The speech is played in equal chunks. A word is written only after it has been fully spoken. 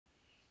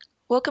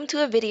Welcome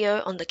to a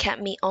video on the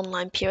CATME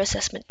online peer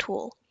assessment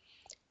tool.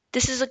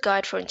 This is a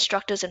guide for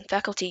instructors and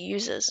faculty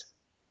users.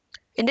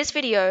 In this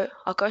video,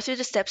 I'll go through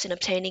the steps in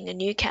obtaining a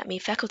new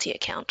CATME faculty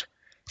account,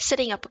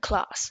 setting up a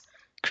class,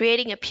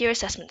 creating a peer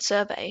assessment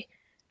survey,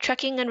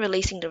 tracking and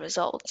releasing the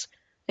results,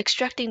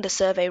 extracting the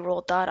survey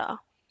raw data,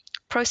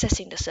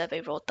 processing the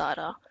survey raw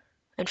data,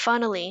 and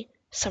finally,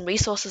 some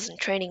resources and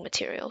training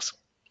materials.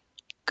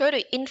 Go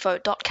to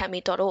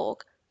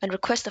info.catme.org and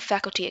request a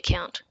faculty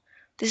account.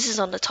 This is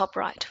on the top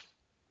right.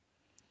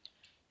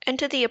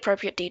 Enter the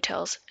appropriate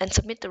details and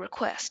submit the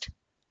request.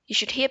 You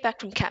should hear back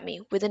from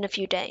CATME within a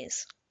few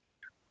days.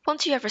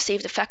 Once you have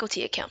received a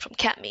faculty account from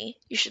CATME,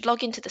 you should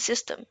log into the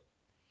system.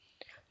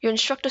 Your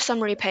instructor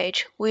summary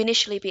page will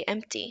initially be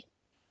empty.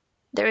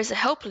 There is a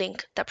help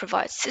link that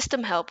provides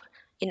system help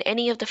in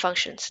any of the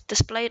functions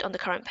displayed on the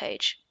current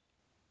page.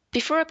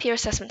 Before a peer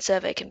assessment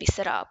survey can be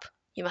set up,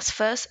 you must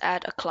first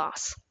add a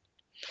class.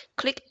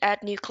 Click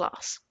Add New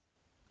Class.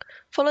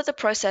 Follow the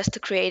process to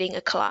creating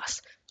a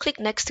class. Click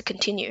Next to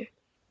continue.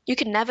 You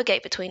can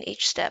navigate between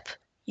each step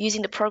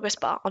using the progress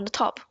bar on the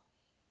top.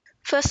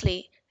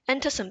 Firstly,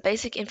 enter some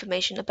basic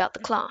information about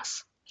the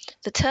class.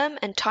 The term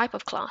and type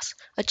of class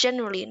are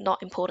generally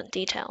not important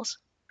details.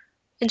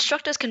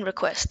 Instructors can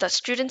request that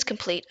students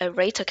complete a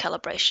rater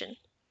calibration.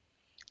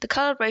 The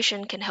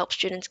calibration can help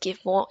students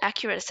give more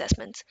accurate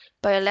assessments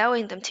by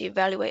allowing them to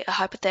evaluate a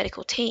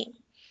hypothetical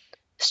team.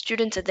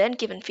 Students are then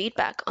given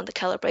feedback on the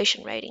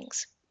calibration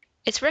ratings.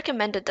 It's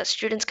recommended that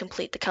students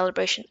complete the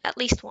calibration at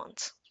least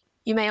once.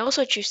 You may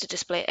also choose to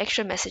display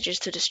extra messages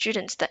to the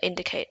students that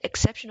indicate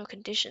exceptional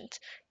conditions,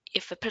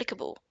 if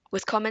applicable,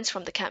 with comments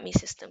from the CATME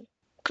system.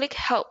 Click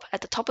Help at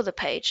the top of the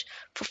page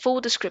for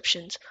full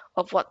descriptions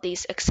of what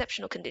these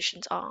exceptional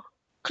conditions are.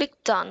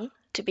 Click Done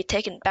to be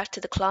taken back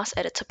to the class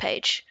editor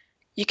page.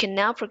 You can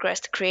now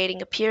progress to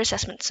creating a peer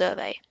assessment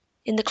survey.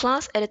 In the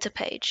class editor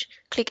page,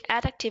 click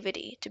Add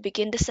Activity to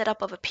begin the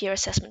setup of a peer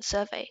assessment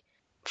survey.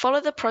 Follow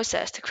the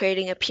process to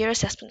creating a peer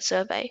assessment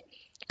survey.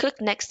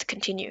 Click Next to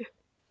continue.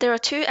 There are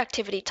two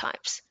activity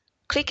types.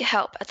 Click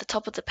Help at the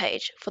top of the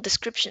page for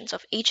descriptions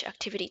of each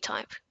activity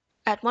type.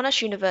 At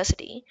Monash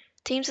University,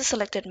 teams are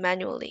selected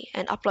manually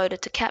and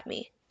uploaded to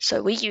CATME,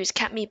 so we use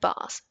CATME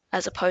bars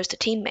as opposed to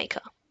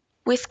TeamMaker.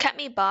 With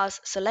CATME bars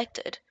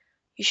selected,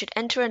 you should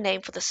enter a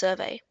name for the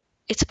survey.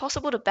 It's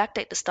possible to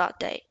backdate the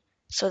start date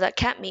so that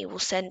CATME will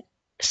send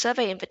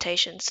survey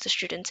invitations to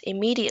students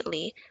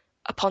immediately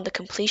upon the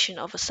completion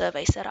of a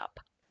survey setup.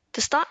 The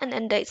start and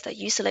end dates that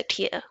you select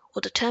here will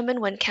determine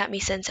when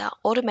CATME sends out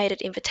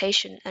automated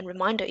invitation and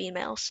reminder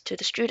emails to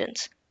the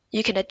students.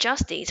 You can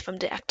adjust these from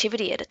the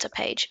activity editor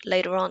page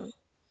later on.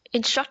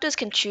 Instructors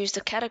can choose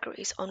the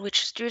categories on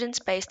which students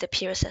base their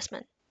peer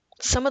assessment.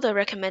 Some of the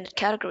recommended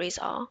categories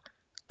are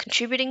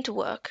contributing to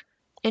work,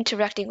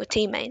 interacting with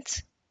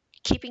teammates,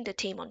 keeping the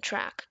team on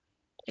track,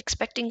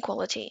 expecting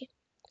quality,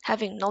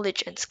 having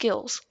knowledge and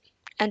skills,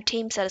 and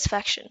team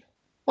satisfaction.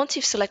 Once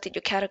you've selected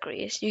your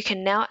categories, you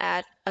can now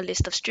add a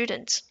list of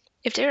students.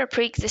 If there are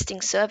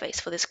pre-existing surveys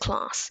for this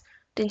class,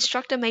 the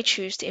instructor may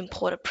choose to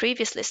import a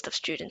previous list of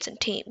students and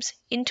teams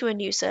into a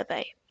new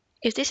survey.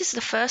 If this is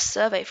the first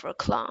survey for a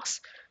class,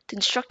 the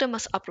instructor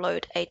must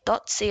upload a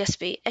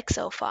 .csv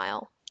Excel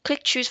file.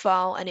 Click Choose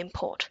File and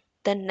Import,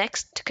 then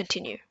Next to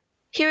continue.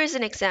 Here is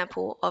an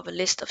example of a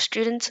list of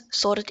students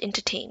sorted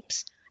into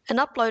teams. An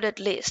uploaded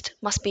list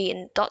must be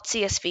in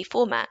 .csv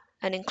format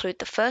and include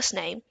the first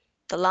name,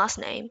 the last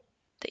name,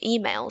 the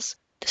emails,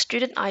 the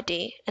student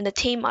ID, and the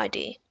team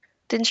ID.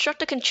 The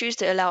instructor can choose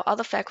to allow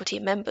other faculty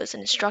members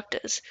and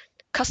instructors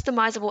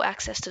customizable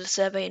access to the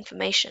survey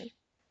information.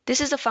 This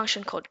is a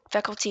function called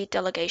faculty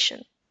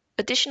delegation.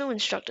 Additional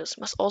instructors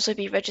must also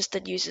be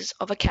registered users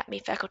of a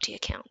CATME faculty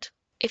account.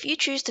 If you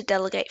choose to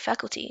delegate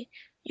faculty,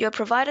 you are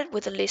provided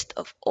with a list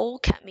of all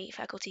CATME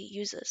faculty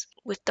users,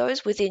 with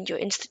those within your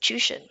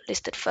institution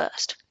listed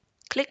first.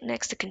 Click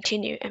Next to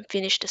continue and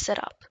finish the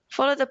setup.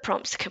 Follow the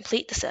prompts to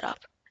complete the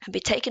setup and be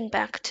taken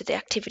back to the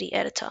activity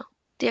editor.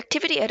 The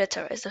activity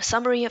editor is a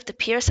summary of the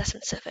peer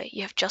assessment survey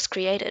you have just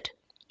created.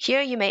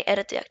 Here you may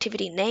edit the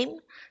activity name,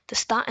 the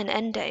start and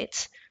end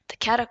dates, the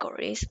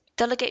categories,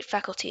 delegate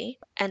faculty,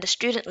 and the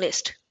student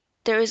list.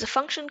 There is a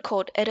function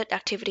called Edit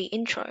Activity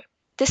Intro.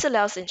 This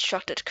allows the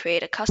instructor to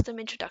create a custom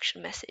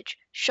introduction message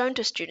shown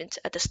to students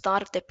at the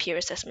start of their peer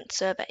assessment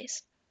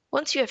surveys.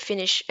 Once you have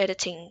finished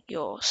editing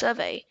your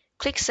survey,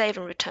 click Save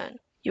and Return.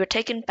 You are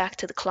taken back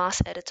to the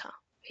class editor.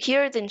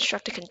 Here, the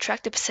instructor can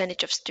track the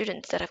percentage of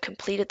students that have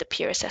completed the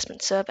peer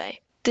assessment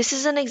survey. This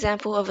is an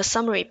example of a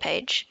summary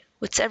page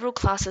with several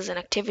classes and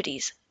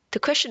activities. The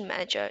question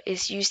manager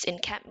is used in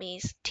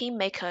CATME's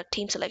TeamMaker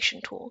team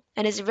selection tool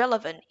and is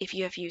irrelevant if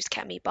you have used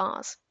CATME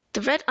bars.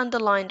 The red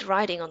underlined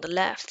writing on the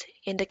left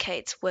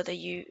indicates whether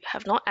you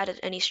have not added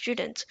any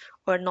students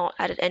or not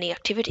added any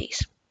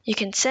activities. You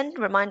can send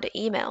reminder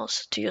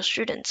emails to your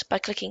students by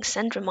clicking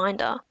Send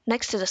Reminder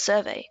next to the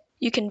survey.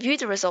 You can view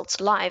the results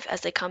live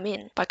as they come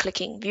in by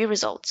clicking View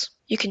Results.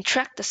 You can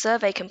track the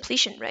survey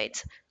completion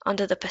rates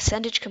under the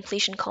percentage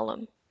completion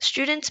column.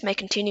 Students may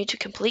continue to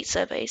complete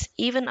surveys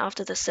even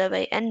after the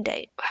survey end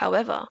date.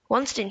 However,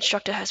 once the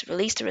instructor has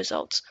released the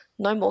results,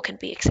 no more can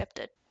be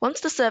accepted. Once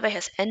the survey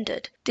has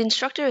ended, the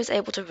instructor is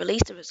able to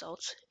release the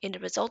results in the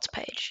results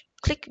page.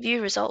 Click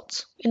View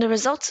Results. In the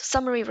results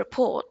summary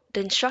report, the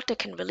instructor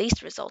can release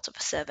the results of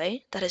a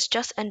survey that has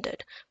just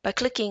ended by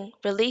clicking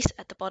Release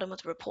at the bottom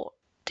of the report.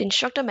 The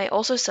instructor may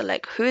also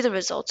select who the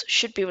results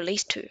should be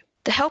released to.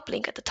 The help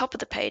link at the top of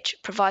the page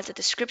provides a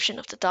description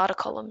of the data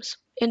columns.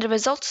 In the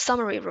results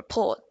summary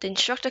report, the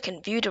instructor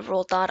can view the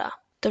raw data.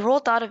 The raw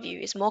data view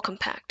is more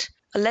compact.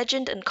 A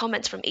legend and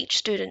comments from each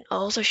student are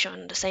also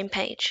shown on the same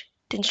page.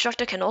 The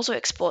instructor can also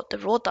export the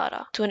raw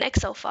data to an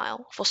Excel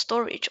file for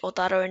storage or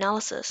data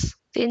analysis.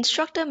 The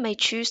instructor may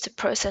choose to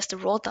process the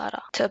raw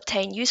data to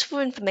obtain useful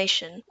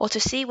information or to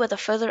see whether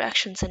further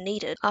actions are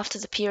needed after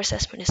the peer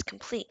assessment is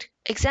complete.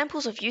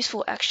 Examples of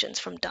useful actions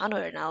from data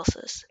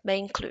analysis may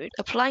include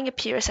applying a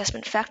peer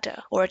assessment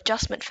factor or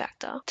adjustment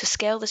factor to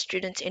scale the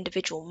student's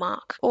individual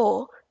mark,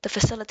 or the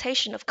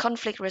facilitation of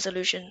conflict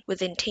resolution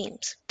within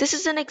teams. This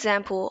is an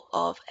example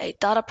of a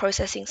data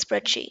processing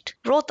spreadsheet.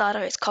 Raw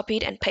data is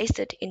copied and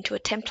pasted into a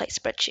template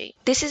spreadsheet.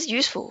 This is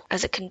useful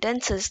as it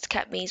condenses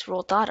CATME's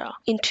raw data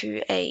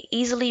into an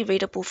easily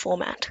readable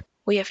format.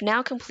 We have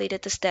now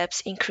completed the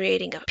steps in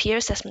creating a peer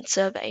assessment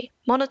survey,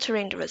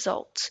 monitoring the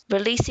results,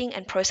 releasing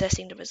and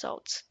processing the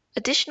results.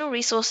 Additional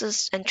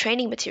resources and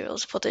training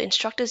materials for the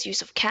instructor's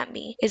use of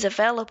CATME is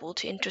available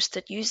to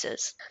interested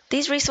users.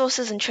 These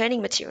resources and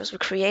training materials were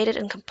created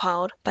and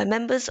compiled by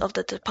members of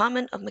the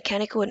Department of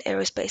Mechanical and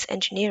Aerospace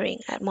Engineering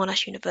at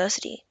Monash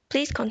University.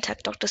 Please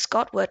contact Dr.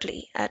 Scott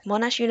Wortley at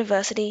Monash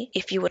University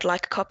if you would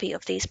like a copy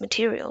of these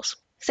materials.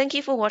 Thank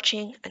you for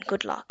watching and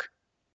good luck.